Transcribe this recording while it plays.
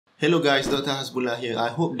Hello guys, Dr. Hasbullah here.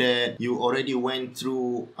 I hope that you already went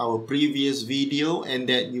through our previous video and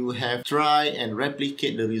that you have tried and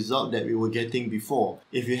replicate the result that we were getting before.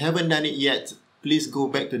 If you haven't done it yet, please go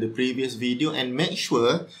back to the previous video and make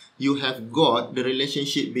sure you have got the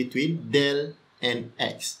relationship between del and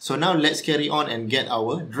x. So now let's carry on and get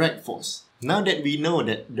our drag force. Now that we know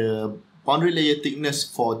that the boundary layer thickness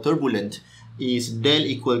for turbulent is del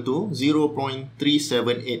equal to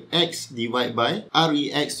 0.378x divided by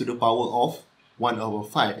rex to the power of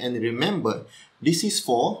 1/5. And remember, this is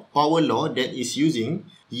for power law that is using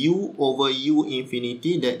u over u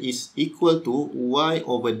infinity that is equal to y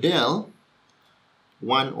over del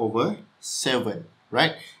 1/7,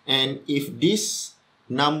 right? And if this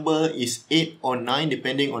number is 8 or 9,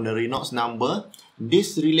 depending on the Reynolds number,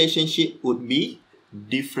 this relationship would be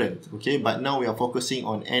different, okay? But now we are focusing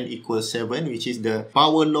on n equals 7, which is the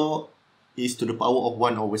power law is to the power of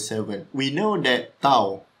 1/7. We know that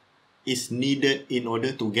tau is needed in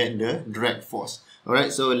order to get the drag force.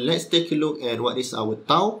 Alright, so let's take a look at what is our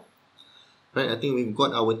tau. Right, I think we've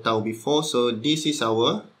got our tau before, so this is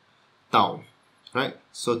our tau. Right,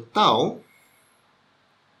 so tau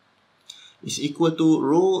is equal to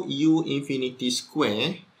rho u infinity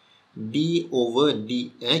square d over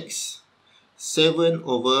dx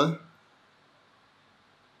 7/72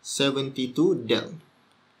 del.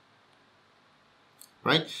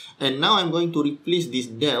 Right? And now I'm going to replace this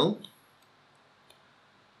del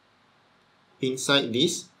inside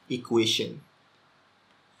this equation.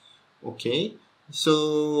 Okay,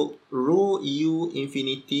 so rho u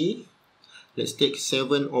infinity, let's take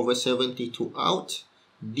 7/72 out,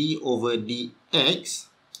 d over dx,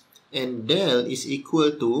 and del is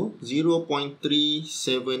equal to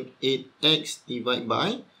 0.378x divided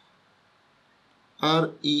by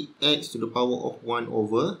rex to the power of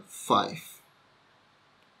 1/5.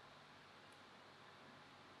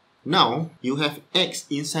 Now, you have x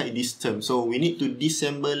inside this term, so we need to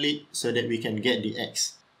disassemble it so that we can get the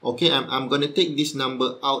x. Okay, I'm going to take this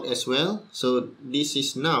number out as well. So, this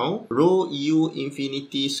is now rho u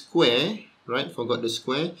infinity square, right, forgot the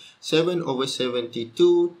square,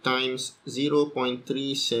 7/72 times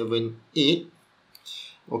 0.378,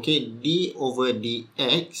 okay, d over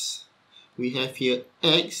dx, we have here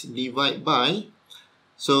x divided by,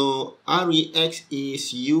 so rex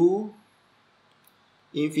is u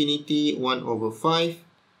infinity 1/5,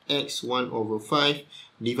 x 1/5,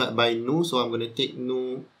 divided by nu, so I'm going to take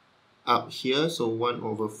nu up here, so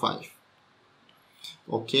 1/5.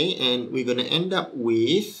 Okay, and we're going to end up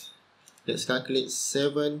with, let's calculate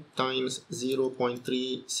 7 times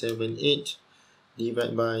 0.378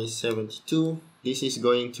 divided by 72. This is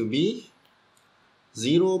going to be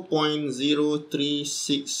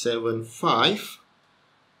 0.03675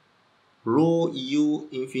 rho u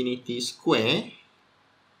infinity square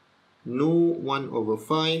nu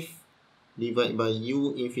 1/5 divided by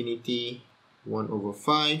u infinity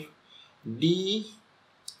 1/5 d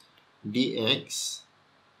dx.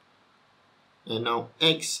 And now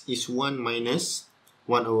x is 1 minus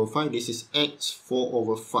 1/5. This is x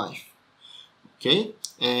 4/5. Okay,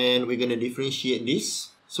 and we're going to differentiate this.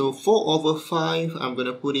 So 4/5, I'm going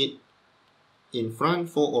to put it in front.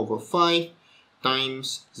 4/5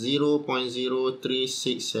 times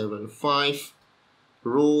 0.03675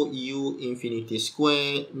 rho u infinity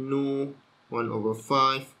square nu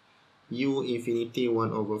 1/5 u infinity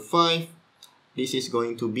 1/5. This is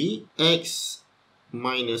going to be x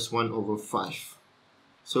minus 1/5.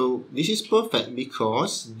 So this is perfect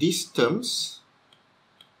because these terms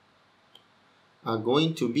are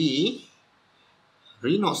going to be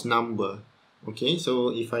Reynolds number. Okay, so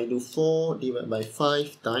if I do 4 divided by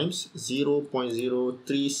 5 times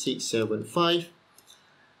 0.03675,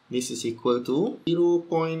 this is equal to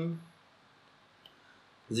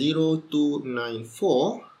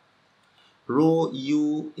 0.0294 rho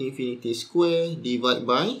u infinity square divided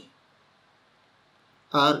by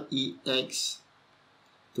rex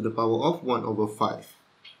to the power of 1/5.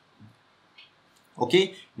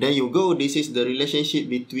 Okay, there you go. This is the relationship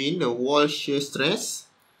between the wall shear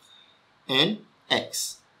stress and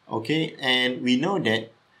x. Okay, and we know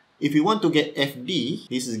that if we want to get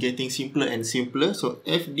FD, this is getting simpler and simpler. So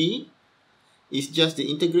FD is just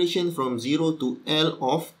the integration from 0 to L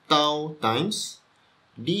of tau times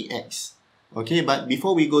dx. Okay, but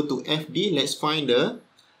before we go to FD, let's find the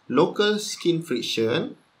local skin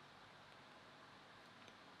friction,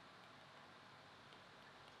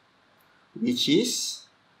 which is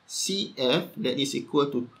CF, that is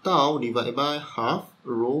equal to tau divided by half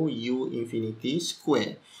rho u infinity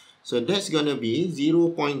square. So that's going to be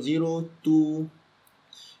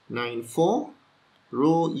 0.0294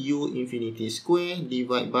 rho u infinity square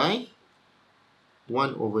divided by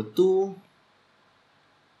 1 over 2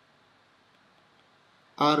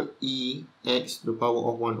 Rex to the power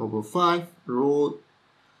of 1 over 5 rho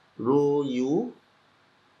u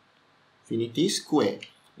infinity square.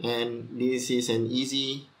 And this is an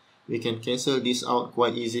easy, we can cancel this out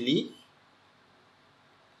quite easily.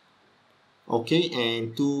 Okay,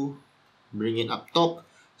 and to bring it up top,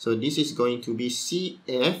 so this is going to be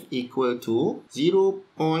CF equal to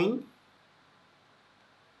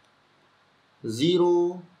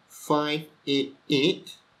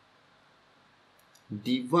 0.0588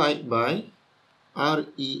 divided by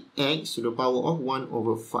Rex to the power of 1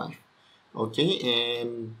 over 5. Okay,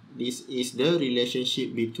 and this is the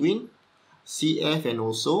relationship between CF and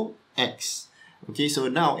also X. Okay, so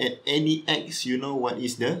now at any X, you know what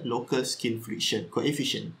is the local skin friction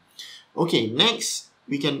coefficient. Okay, next,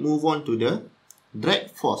 we can move on to the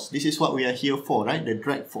drag force. This is what we are here for, right? The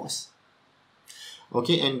drag force.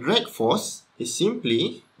 Okay, and drag force is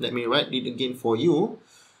simply, let me write it again for you.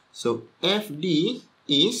 So, FD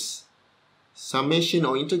is summation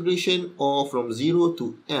or integration of from 0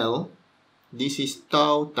 to L. This is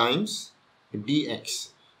tau times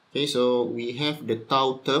dx. Okay, so we have the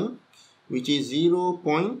tau term, which is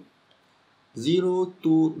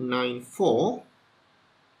 0.0294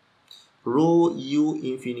 rho u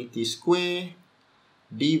infinity square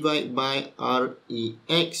divided by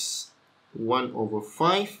Rex 1 over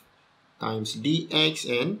 5 times dx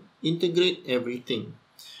and integrate everything.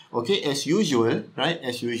 Okay, as usual, right?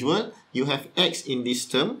 As usual, you have x in this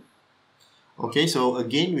term. Okay, so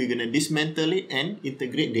again, we're going to dismantle it and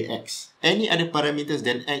integrate the x. Any other parameters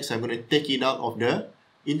than x, I'm going to take it out of the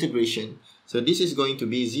integration. So this is going to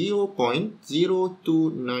be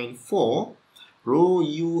 0.0294 rho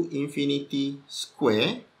u infinity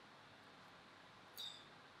square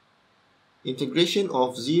integration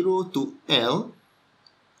of 0 to L.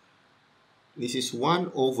 This is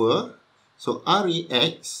 1 over, so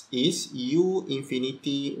Rex is u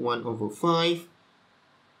infinity 1 over 5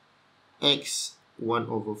 x 1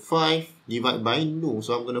 over 5 divided by nu.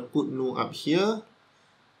 So I'm going to put nu up here.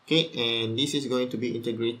 Okay, and this is going to be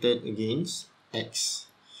integrated against x.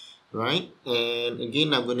 Right? And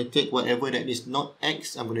again, I'm going to take whatever that is not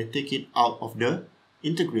x, I'm going to take it out of the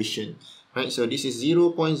integration. Right? So this is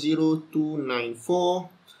 0.0294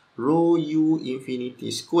 rho u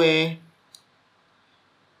infinity square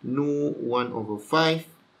nu 1 over 5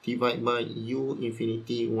 divided by u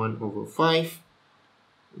infinity 1 over 5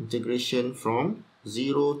 integration from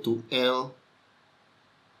 0 to L.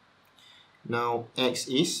 Now x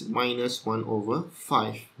is minus 1 over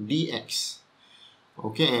 5 dx.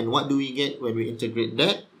 Okay, and what do we get when we integrate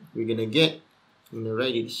that? We're going to get, I'm going to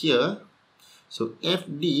write it here. So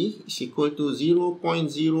FD is equal to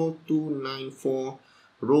 0.0294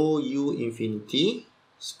 rho u infinity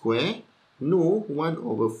square nu 1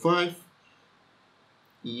 over 5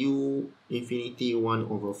 u infinity 1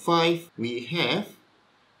 over 5. We have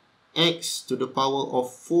x to the power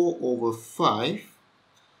of 4 over 5,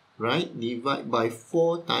 right, divided by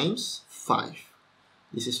 4 times 5.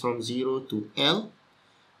 This is from 0 to L.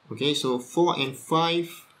 Okay, so 4 and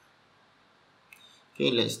 5.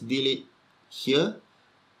 Okay, let's delete here.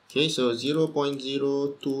 Okay, so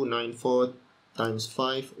 0.0294 times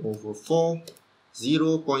 5 over 4.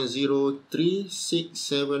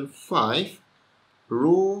 0.03675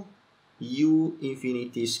 rho u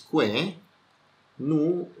infinity square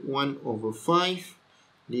nu 1 over 5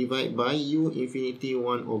 divided by u infinity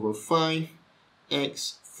 1 over 5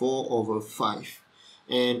 x 4 over 5.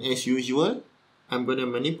 And as usual, I'm going to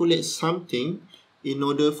manipulate something in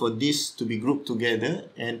order for this to be grouped together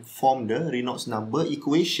and form the Reynolds number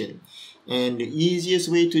equation. And the easiest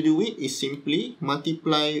way to do it is simply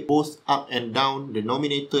multiply both up and down the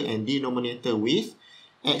numerator and denominator with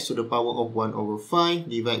x to the power of 1 over 5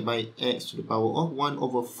 divided by x to the power of 1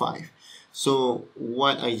 over 5. So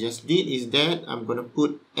what I just did is that I'm going to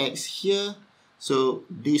put x here. So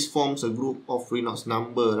this forms a group of Reynolds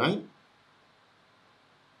number, right?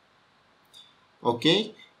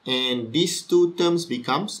 Okay, and these two terms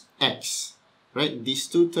becomes x, right? These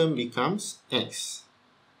two terms becomes x.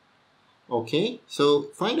 Okay, so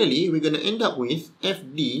finally, we're going to end up with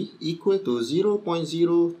FD equal to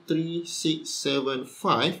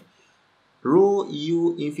 0.03675 rho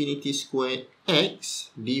u infinity square x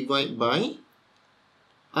divided by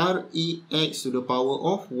Rex to the power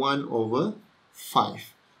of 1 over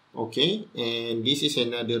 5. Okay, and this is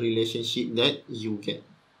another relationship that you get.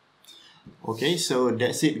 Okay, so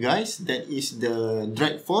that's it, guys. That is the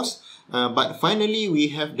drag force. But finally, we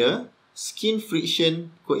have the skin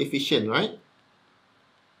friction coefficient, right?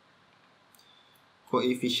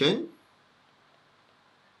 coefficient,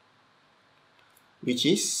 which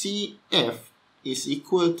is CF is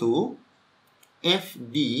equal to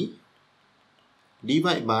FD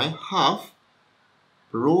divided by half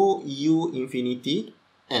rho U infinity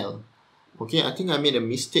L. Okay, I think I made a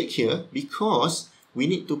mistake here because we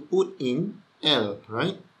need to put in L,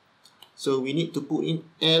 right? So we need to put in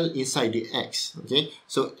L inside the X. Okay,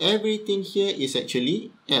 so everything here is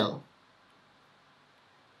actually L.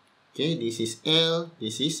 Okay, this is L,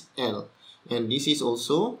 this is L, and this is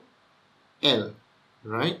also L,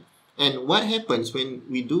 right? And what happens when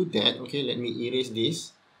we do that? Okay, let me erase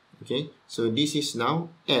this. Okay, so this is now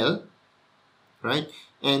L, right?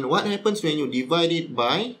 And what happens when you divide it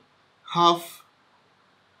by half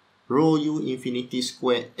rho U infinity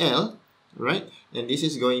square L, right? And this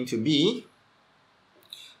is going to be,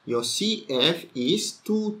 your CF is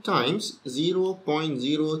 2 times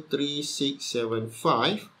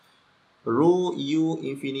 0.03675 rho U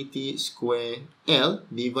infinity square L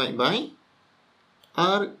divided by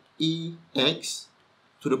REX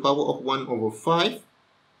to the power of 1 over 5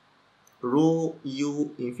 rho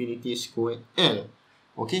U infinity square L.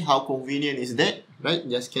 Okay, how convenient is that, right?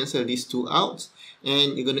 Just cancel these two out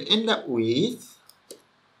and you're going to end up with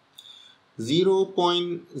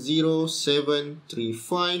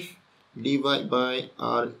 0.0735 divided by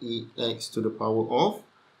REX to the power of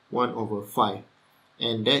 1 over 5.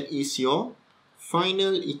 And that is your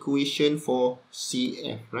final equation for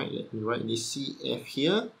CF, right? Let me write this CF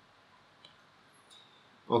here.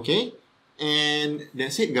 Okay, and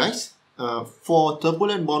that's it, guys. For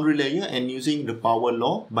turbulent boundary layer and using the power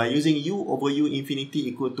law, by using U over U infinity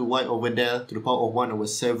equal to Y over del to the power of 1 over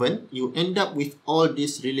 7, you end up with all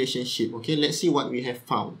this relationship. Okay, let's see what we have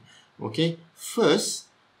found. Okay, first,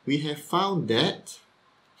 we have found that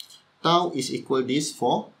tau is equal this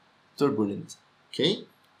for turbulent. Okay,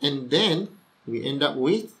 and then we end up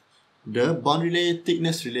with the boundary layer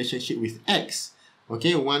thickness relationship with X.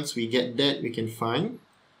 Okay, once we get that, we can find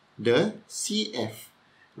the CF,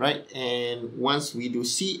 right? And once we do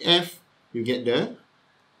CF, you get the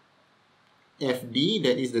FD,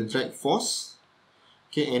 that is the drag force.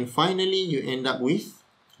 Okay, and finally you end up with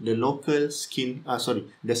the local skin,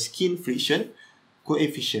 the skin friction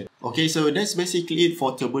coefficient. Okay, so that's basically it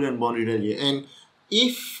for turbulent boundary layer. And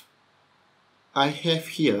if I have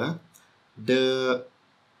here the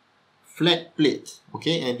flat plate,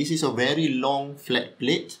 okay, and this is a very long flat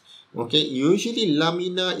plate. Okay, usually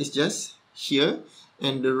lamina is just here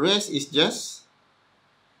and the rest is just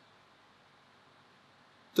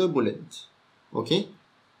turbulent. Okay,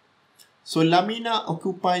 so lamina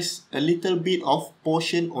occupies a little bit of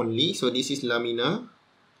portion only. So this is lamina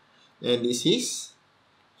and this is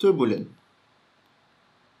turbulent.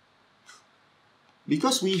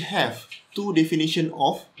 Because we have two definitions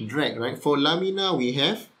of drag, right? For lamina, we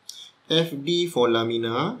have FD for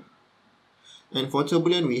lamina, and for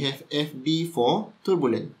turbulent, we have FD for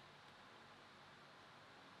turbulent.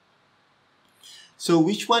 So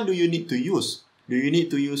which one do you need to use? Do you need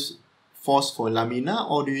to use force for lamina,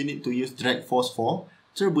 or do you need to use drag force for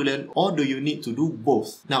turbulent, or do you need to do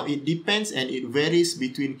both? Now, it depends and it varies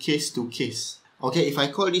between case to case. Okay, if I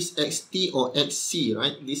call this XT or XC,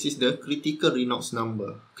 right? This is the critical Reynolds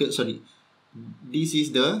number. Sorry, this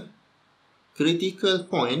is the critical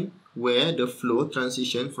point where the flow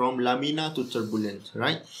transition from lamina to turbulent,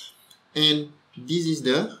 right? And this is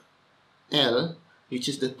the L, which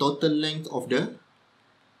is the total length of the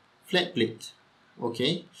flat plate.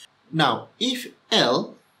 Okay. Now, if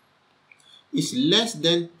L is less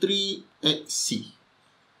than 3XC,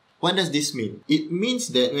 what does this mean? It means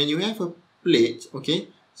that when you have a plate, okay,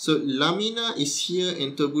 so lamina is here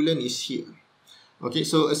and turbulent is here. Okay,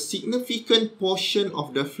 so a significant portion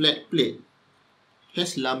of the flat plate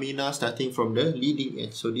has lamina starting from the leading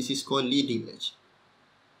edge. So this is called leading edge.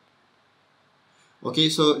 Okay,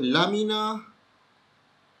 so lamina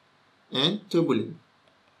and turbulent.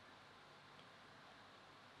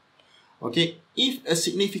 Okay, if a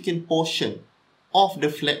significant portion of the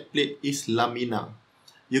flat plate is lamina,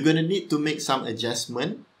 you're going to need to make some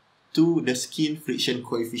adjustment to the skin friction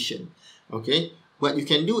coefficient. Okay, what you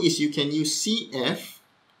can do is you can use CF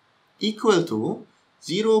equal to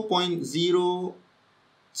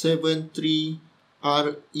 0.073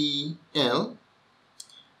 REL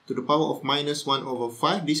to the power of minus 1 over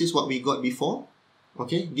 5. This is what we got before.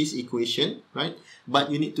 Okay, this equation, right? But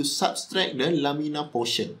you need to subtract the lamina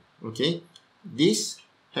portion. Okay, this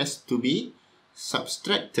has to be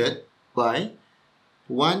subtracted by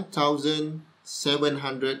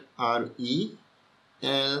 1700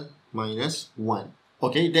 REL minus 1.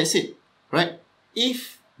 Okay, that's it, right?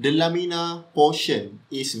 If the lamina portion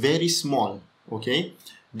is very small, okay,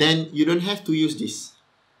 then you don't have to use this.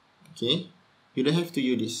 Okay, you don't have to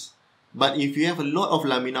use this. But if you have a lot of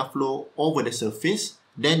laminar flow over the surface,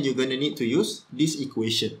 then you're going to need to use this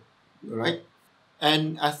equation. Alright,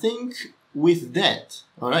 and I think with that,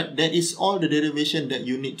 alright, that is all the derivation that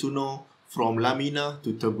you need to know from laminar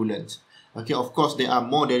to turbulent. Okay, of course, there are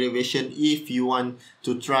more derivation if you want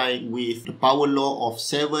to try with the power law of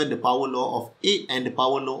 7, the power law of 8, and the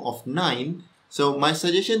power law of 9. So my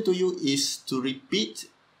suggestion to you is to repeat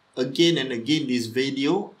again and again this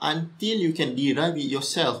video until you can derive it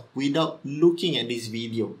yourself without looking at this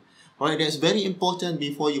video. Alright, that's very important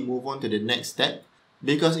before you move on to the next step,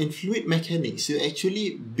 because in fluid mechanics, you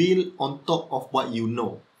actually build on top of what you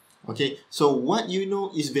know. Okay, so what you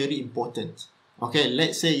know is very important. Okay,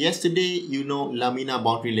 let's say yesterday you know laminar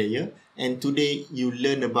boundary layer, and today you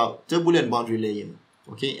learn about turbulent boundary layer.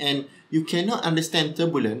 Okay, and you cannot understand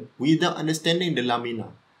turbulent without understanding the laminar.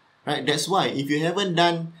 Right, that's why if you haven't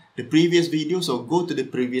done the previous video, so go to the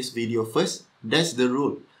previous video first. That's the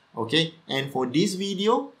rule. Okay, and for this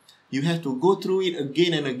video, you have to go through it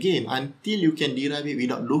again and again until you can derive it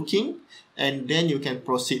without looking, and then you can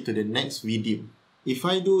proceed to the next video. If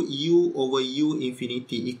I do u over u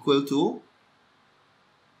infinity equal to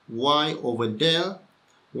y over del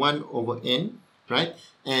 1 over n, right?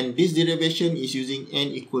 And this derivation is using n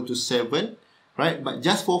equal to 7, right? But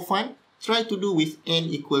just for fun, try to do with n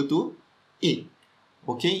equal to 8,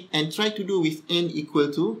 okay? And try to do with n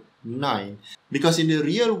equal to 9. Because in the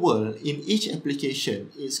real world, in each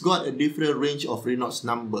application, it's got a different range of Reynolds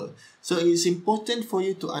number. So it's important for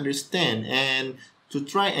you to understand and to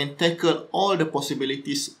try and tackle all the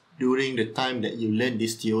possibilities during the time that you learn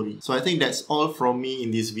this theory. So I think that's all from me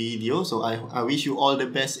in this video. So I wish you all the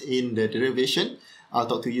best in the derivation. I'll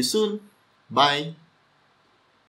talk to you soon. Bye.